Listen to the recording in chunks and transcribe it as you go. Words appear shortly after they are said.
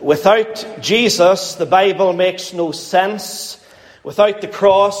Without Jesus, the Bible makes no sense. Without the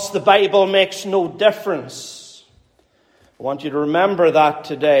cross, the Bible makes no difference. I want you to remember that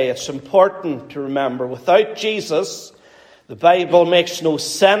today. It's important to remember. Without Jesus, the Bible makes no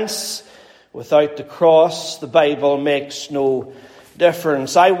sense. Without the cross, the Bible makes no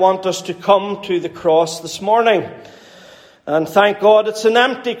difference. I want us to come to the cross this morning. And thank God it's an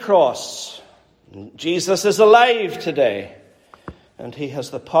empty cross. Jesus is alive today. And he has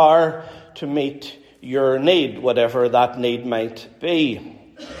the power to meet your need, whatever that need might be.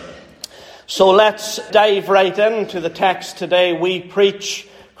 So let's dive right into the text today. We preach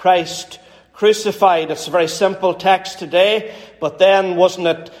Christ crucified. It's a very simple text today. But then wasn't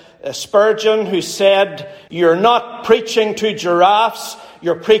it Spurgeon who said, "You're not preaching to giraffes,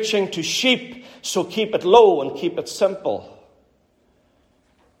 you're preaching to sheep. So keep it low and keep it simple."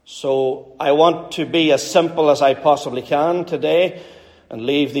 So I want to be as simple as I possibly can today and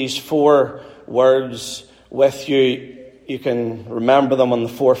leave these 4 words with you. You can remember them on the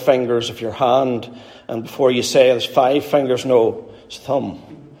 4 fingers of your hand. And before you say there's 5 fingers, no, it's thumb.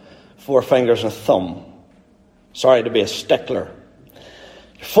 4 fingers and a thumb. Sorry to be a stickler.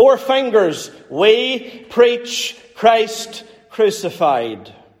 4 fingers. We preach Christ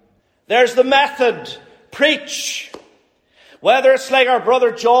crucified. There's the method. Preach. Whether it's like our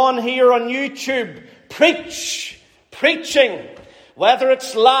brother John here on YouTube, preaching. Whether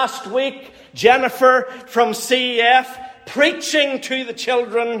it's last week, Jennifer from CEF, preaching to the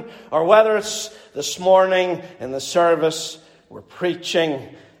children, or whether it's this morning in the service, we're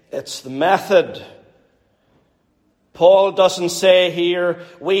preaching. It's the method. Paul doesn't say here,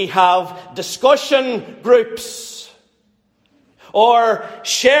 we have discussion groups or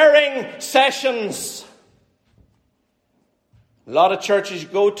sharing sessions. A lot of churches you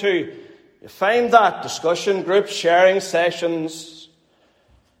go to, you find that discussion groups, sharing sessions,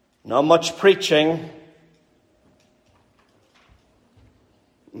 not much preaching.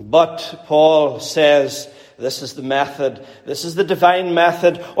 But Paul says this is the method, this is the divine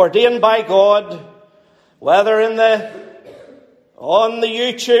method ordained by God, whether on the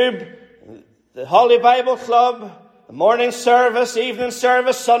YouTube, the Holy Bible Club, the morning service, evening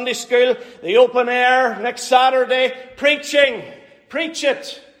service, Sunday school, the open air, next Saturday, preaching. Preach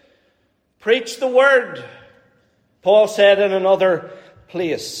it. Preach the word. Paul said in another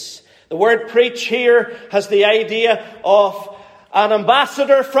place. The word preach here has the idea of an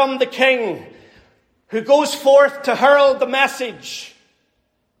ambassador from the king who goes forth to herald the message.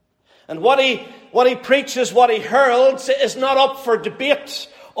 And what he preaches, what he heralds, is not up for debate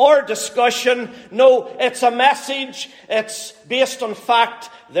or discussion. No, it's a message. It's based on fact.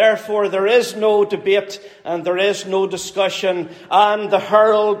 Therefore, there is no debate and there is no discussion. And the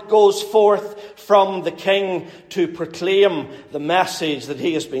herald goes forth from the king to proclaim the message that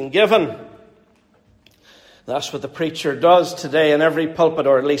he has been given. That's what the preacher does today in every pulpit,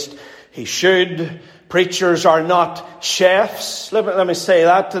 or at least he should. Preachers are not chefs. Let me say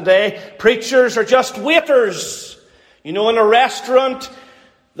that today. Preachers are just waiters. You know, in a restaurant,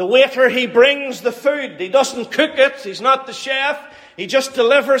 the waiter, he brings the food. He doesn't cook it. He's not the chef. He just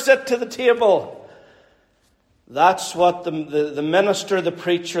delivers it to the table. That's what the minister, the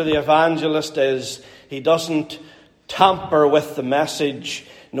preacher, the evangelist is. He doesn't tamper with the message.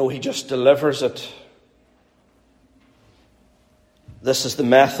 No, he just delivers it. This is the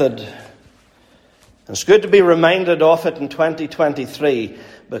method. And it's good to be reminded of it in 2023,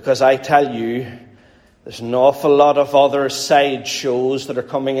 because I tell you, there's an awful lot of other side shows that are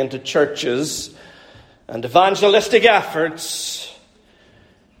coming into churches and evangelistic efforts,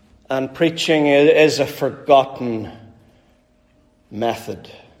 and preaching is a forgotten method.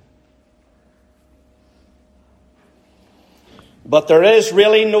 But there is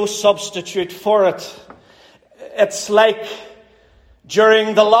really no substitute for it. It's like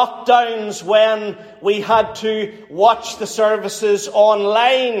during the lockdowns when we had to watch the services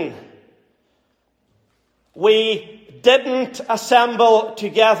online. We didn't assemble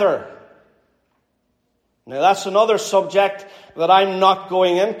together. Now that's another subject that I'm not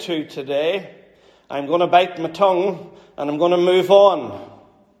going into today. I'm going to bite my tongue and I'm going to move on.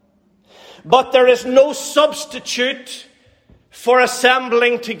 But there is no substitute for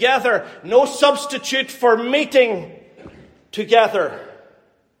assembling together. No substitute for meeting together.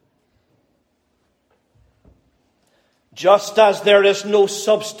 Just as there is no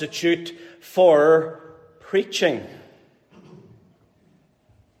substitute for preaching.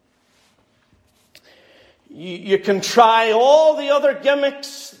 You can try all the other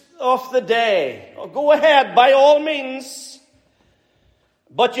gimmicks of the day. Go ahead, by all means.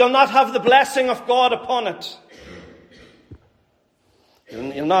 But you'll not have the blessing of God upon it.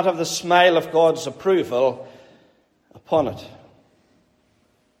 You'll not have the smile of God's approval upon it.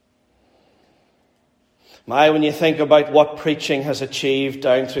 When you think about what preaching has achieved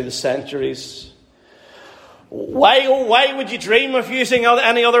down through the centuries, why would you dream of using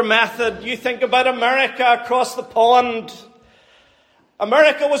any other method? You think about America across the pond.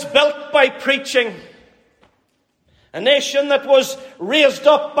 America was built by preaching. A nation that was raised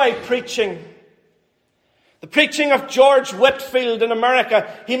up by preaching. The preaching of George Whitefield in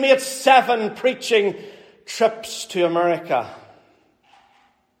America. He made 7 preaching trips to America.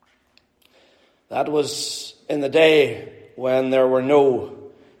 That was in the day when there were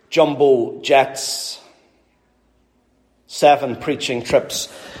no jumbo jets. 7 preaching trips.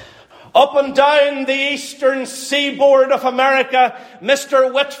 Up and down the eastern seaboard of America,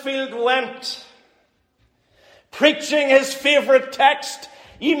 Mr. Whitefield went, preaching his favourite text,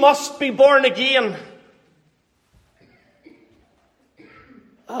 "Ye must be born again."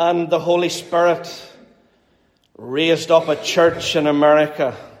 And the Holy Spirit raised up a church in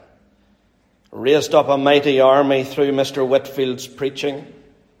America, raised up a mighty army through Mr. Whitefield's preaching.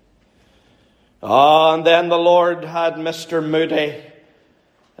 And then the Lord had Mr. Moody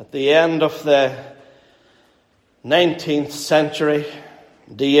at the end of the 19th century,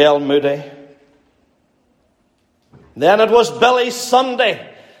 D.L. Moody. Then it was Billy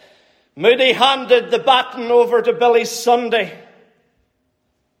Sunday. Moody handed the baton over to Billy Sunday.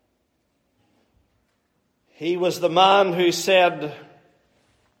 He was the man who said,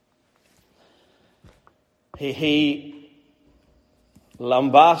 he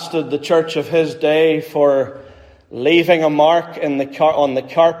lambasted the church of his day for leaving a mark on the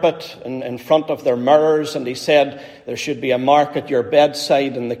carpet in front of their mirrors, and he said there should be a mark at your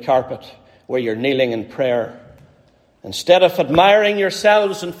bedside in the carpet where you're kneeling in prayer. Instead of admiring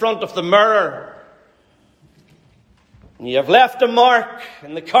yourselves in front of the mirror, you have left a mark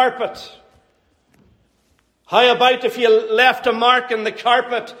in the carpet. How about if you left a mark in the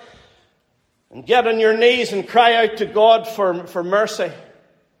carpet and get on your knees and cry out to God for mercy?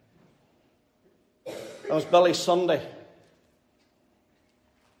 That was Billy Sunday.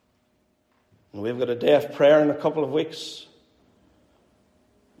 And we've got a day of prayer in a couple of weeks.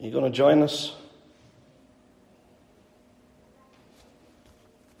 Are you going to join us?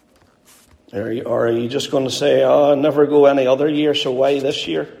 Or are you just going to say, I never go any other year, so why this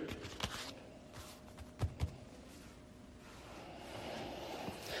year?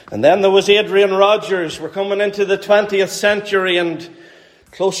 And then there was Adrian Rogers. We're coming into the 20th century and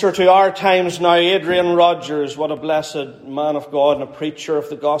closer to our times now. Adrian Rogers, what a blessed man of God and a preacher of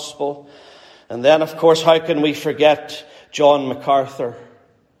the gospel. And then, of course, how can we forget John MacArthur?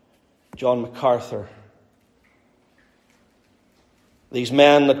 John MacArthur. These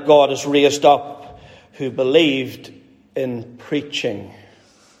men that God has raised up who believed in preaching.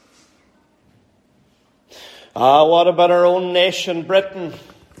 What about our own nation, Britain?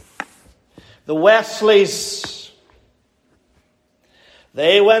 The Wesleys.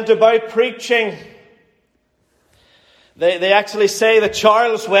 They went about preaching. They actually say that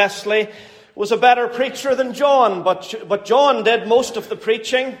Charles Wesley was a better preacher than John, but John did most of the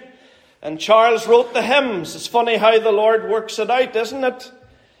preaching. And Charles wrote the hymns. It's funny how the Lord works it out, isn't it?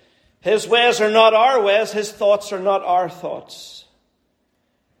 His ways are not our ways. His thoughts are not our thoughts.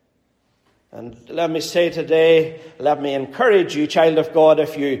 And let me say today, let me encourage you, child of God,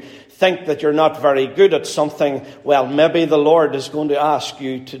 if you think that you're not very good at something, well, maybe the Lord is going to ask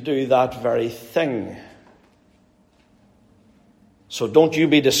you to do that very thing. So don't you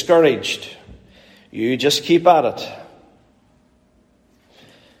be discouraged. You just keep at it.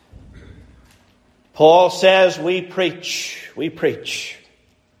 Paul says we preach.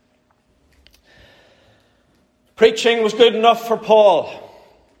 Preaching was good enough for Paul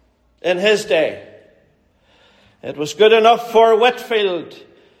in his day. It was good enough for Whitefield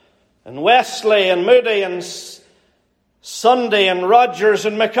and Wesley and Moody and Sunday and Rogers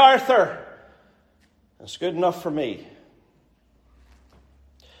and MacArthur. It's good enough for me.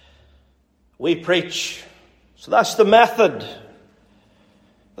 We preach. So that's the method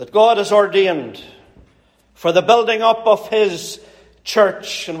that God has ordained for the building up of His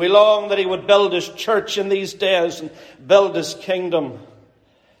church. And we long that He would build His church in these days and build His kingdom.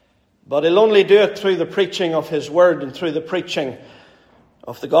 But He'll only do it through the preaching of His word and through the preaching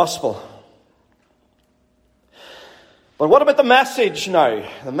of the gospel. But what about the message now?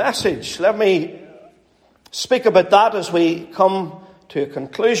 The message. Let me speak about that as we come to a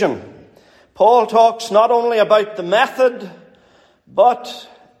conclusion. Paul talks not only about the method, but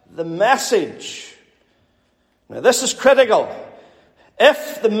the message. Now, this is critical.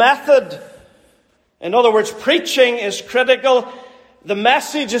 If the method, in other words, preaching is critical, the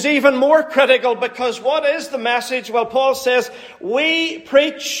message is even more critical, because what is the message? Well, Paul says, we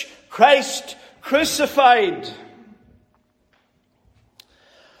preach Christ crucified.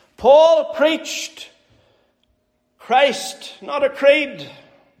 Paul preached Christ, not a creed.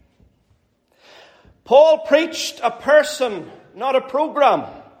 Paul preached a person, not a program.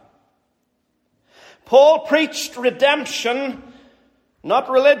 Paul preached redemption, not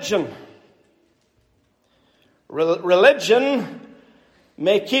religion. Religion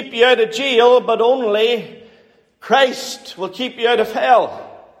may keep you out of jail, but only Christ will keep you out of hell.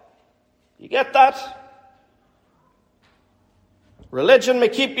 You get that? Religion may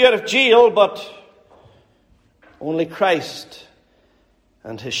keep you out of jail, but only Christ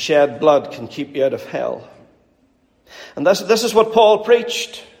and his shed blood can keep you out of hell. And this is what Paul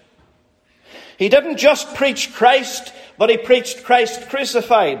preached. He didn't just preach Christ, but he preached Christ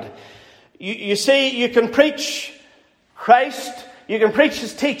crucified. You see, you can preach Christ, you can preach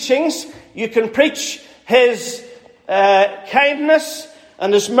his teachings, you can preach his kindness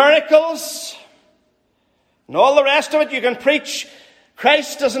and his miracles, and all the rest of it. You can preach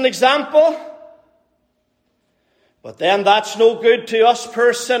Christ as an example. But then that's no good to us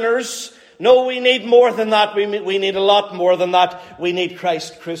poor sinners. No, we need more than that. We need a lot more than that. We need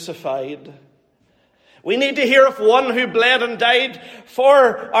Christ crucified. We need to hear of one who bled and died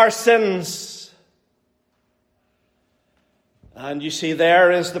for our sins. And you see,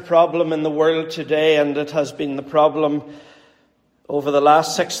 there is the problem in the world today, and it has been the problem over the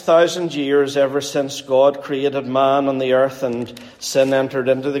last 6,000 years, ever since God created man on the earth and sin entered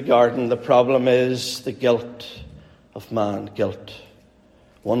into the garden. The problem is the guilt of man. Guilt.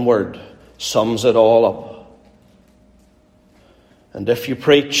 One word sums it all up. And if you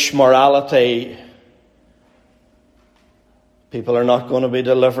preach morality, people are not going to be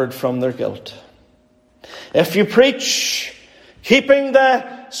delivered from their guilt. If you preach keeping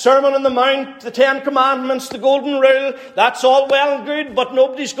the Sermon on the Mount, the Ten Commandments, the Golden Rule, that's all well and good, but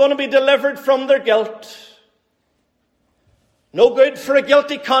nobody's going to be delivered from their guilt. No good for a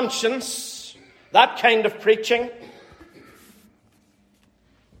guilty conscience, that kind of preaching.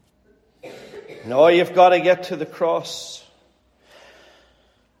 No, you've got to get to the cross.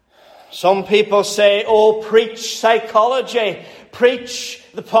 Some people say, oh, preach psychology, preach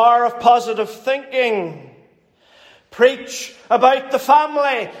the power of positive thinking. Preach about the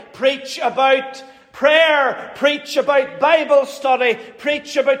family. Preach about prayer. Preach about Bible study.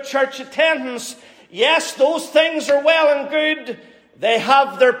 Preach about church attendance. Yes, those things are well and good. They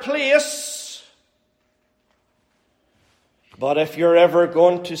have their place. But if you're ever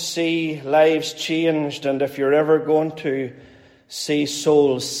going to see lives changed, and if you're ever going to see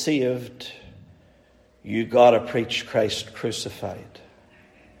souls saved, you got to preach Christ crucified.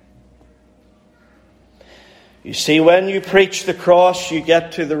 You see, when you preach the cross, you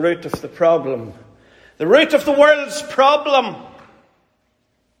get to the root of the problem. The root of the world's problem.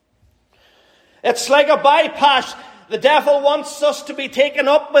 It's like a bypass. The devil wants us to be taken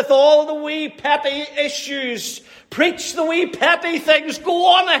up with all the wee petty issues. Preach the wee petty things. Go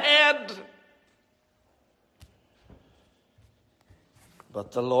on ahead.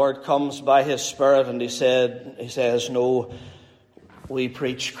 But the Lord comes by his Spirit and he says, no, we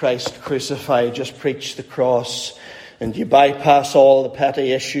preach Christ crucified. Just preach the cross. And you bypass all the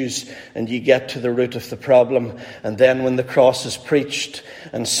petty issues and you get to the root of the problem. And then when the cross is preached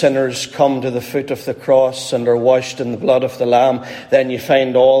and sinners come to the foot of the cross and are washed in the blood of the Lamb, then you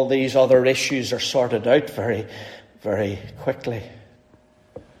find all these other issues are sorted out very, very quickly.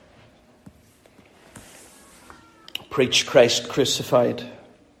 Preach Christ crucified.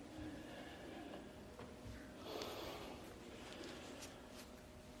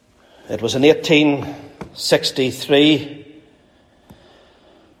 It was in 1863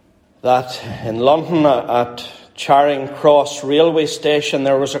 that in London at Charing Cross railway station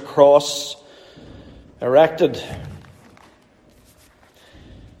there was a cross erected.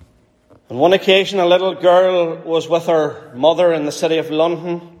 On one occasion a little girl was with her mother in the city of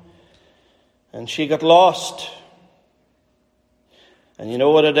London and she got lost. And you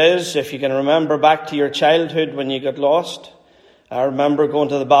know what it is, if you can remember back to your childhood when you got lost. I remember going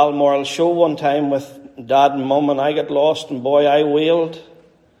to the Balmoral show one time with Dad and Mum, and I got lost, and boy, I wailed.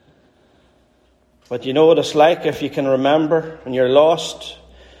 But you know what it's like if you can remember when you're lost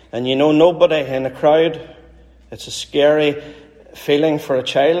and you know nobody in a crowd. It's a scary feeling for a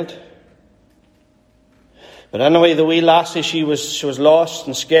child. But anyway, the wee lassie, she was lost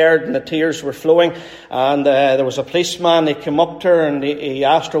and scared, and the tears were flowing. And there was a policeman. He came up to her and he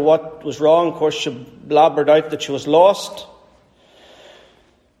asked her what was wrong. Of course, she blabbered out that she was lost.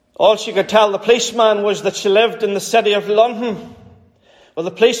 All she could tell the policeman was that she lived in the city of London. Well,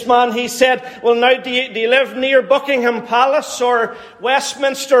 the policeman, he said, well, now do you live near Buckingham Palace or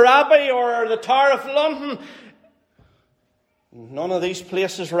Westminster Abbey or the Tower of London? None of these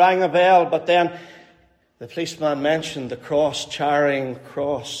places rang a bell, but then the policeman mentioned the cross, Charing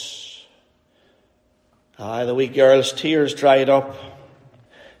Cross. The wee girl's tears dried up.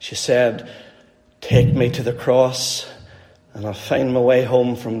 She said, take me to the cross and I'll find my way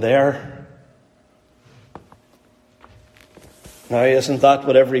home from there. Now, isn't that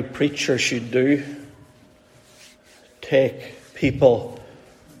what every preacher should do? Take people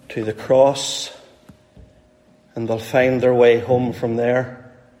to the cross and they'll find their way home from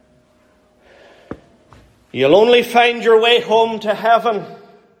there. You'll only find your way home to heaven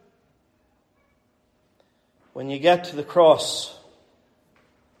when you get to the cross.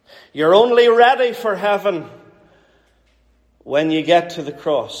 You're only ready for heaven when you get to the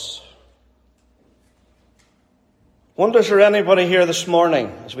cross. Wonder, is there anybody here this morning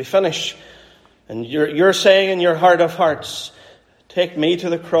as we finish and you're saying in your heart of hearts, take me to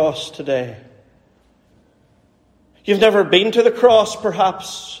the cross today. You've never been to the cross,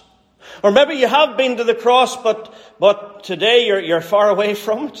 perhaps. Or maybe you have been to the cross, but today you're far away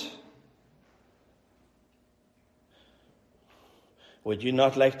from it. Would you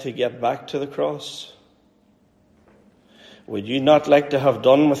not like to get back to the cross? Would you not like to have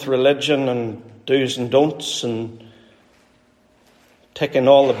done with religion and do's and don'ts and ticking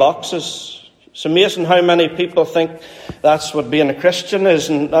all the boxes? It's amazing how many people think that's what being a Christian is,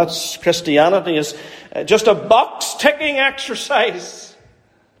 and that's Christianity, is just a box-ticking exercise.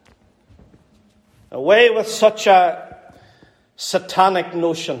 Away with such a satanic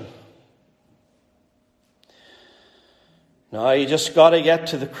notion. No, you just got to get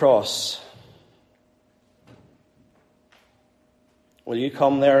to the cross. Will you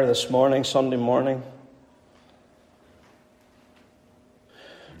come there this morning, Sunday morning?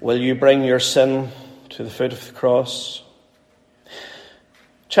 Will you bring your sin to the foot of the cross?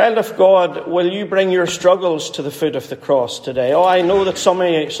 Child of God, will you bring your struggles to the foot of the cross today? Oh, I know that some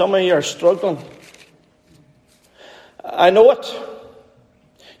of you are struggling. I know it.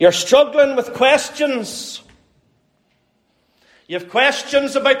 You're struggling with questions. You have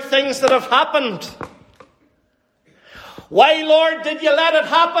questions about things that have happened. Why, Lord, did you let it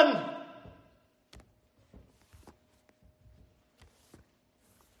happen?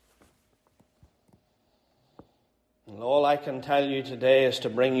 And all I can tell you today is to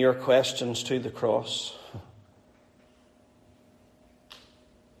bring your questions to the cross.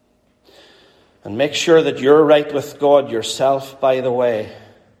 And make sure that you're right with God yourself, by the way.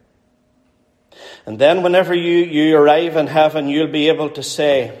 And then whenever you arrive in heaven, you'll be able to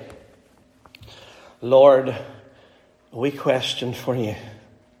say, Lord, we question for you.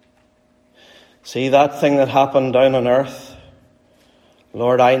 See that thing that happened down on earth?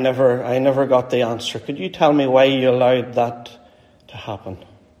 Lord, I never got the answer. Could you tell me why you allowed that to happen?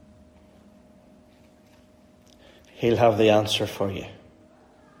 He'll have the answer for you.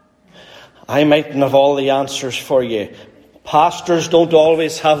 I mightn't have all the answers for you. Pastors don't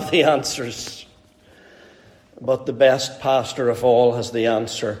always have the answers. But the best pastor of all has the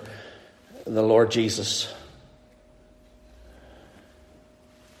answer, the Lord Jesus.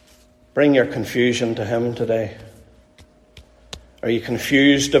 Bring your confusion to him today. Are you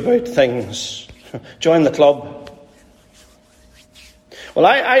confused about things? Join the club. Well,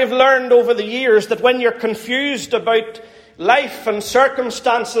 I've learned over the years that when you're confused about life and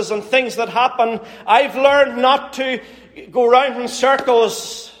circumstances and things that happen, I've learned not to go round in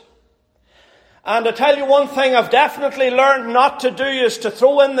circles. And I tell you one thing I've definitely learned not to do is to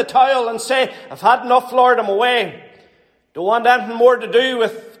throw in the towel and say, I've had enough, Lord, I'm away. Don't want anything more to do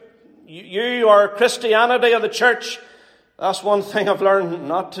with you or Christianity or the church. That's one thing I've learned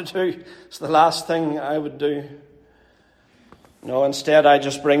not to do. It's the last thing I would do. No, instead I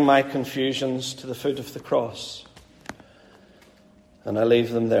just bring my confusions to the foot of the cross. And I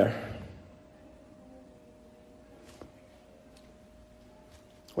leave them there.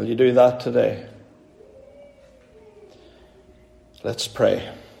 Will you do that today? Let's pray.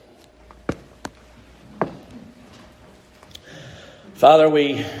 Father,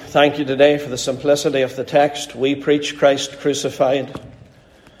 we thank you today for the simplicity of the text. We preach Christ crucified.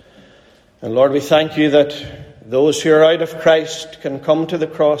 And Lord, we thank you that those who are out of Christ can come to the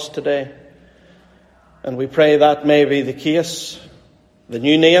cross today. And we pray that may be the case. The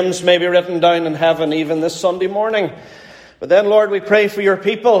new names may be written down in heaven even this Sunday morning. But then, Lord, we pray for your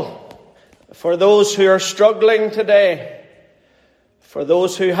people, for those who are struggling today, for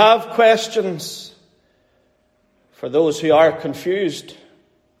those who have questions, for those who are confused.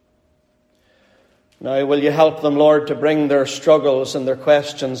 Now will you help them, Lord, to bring their struggles and their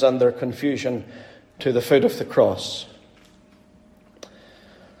questions and their confusion to the foot of the cross.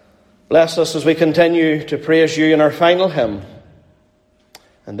 Bless us as we continue to praise you in our final hymn.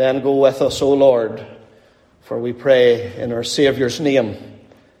 And then go with us, O Lord, for we pray in our Saviour's name.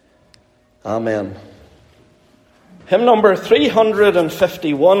 Amen. Hymn number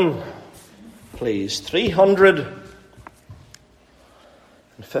 351, please.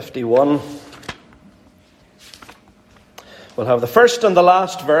 351. We'll have the first and the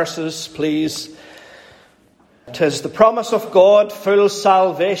last verses, please. 'Tis the promise of God, full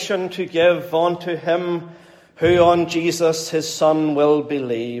salvation to give unto him who on Jesus his Son will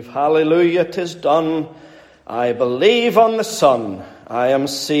believe. Hallelujah, 'tis done. I believe on the Son. I am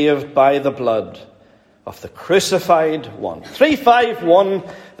saved by the blood of the crucified one. 351,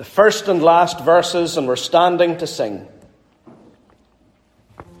 the first and last verses, and we're standing to sing.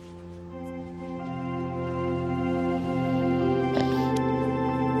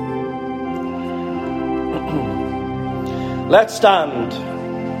 Let's stand.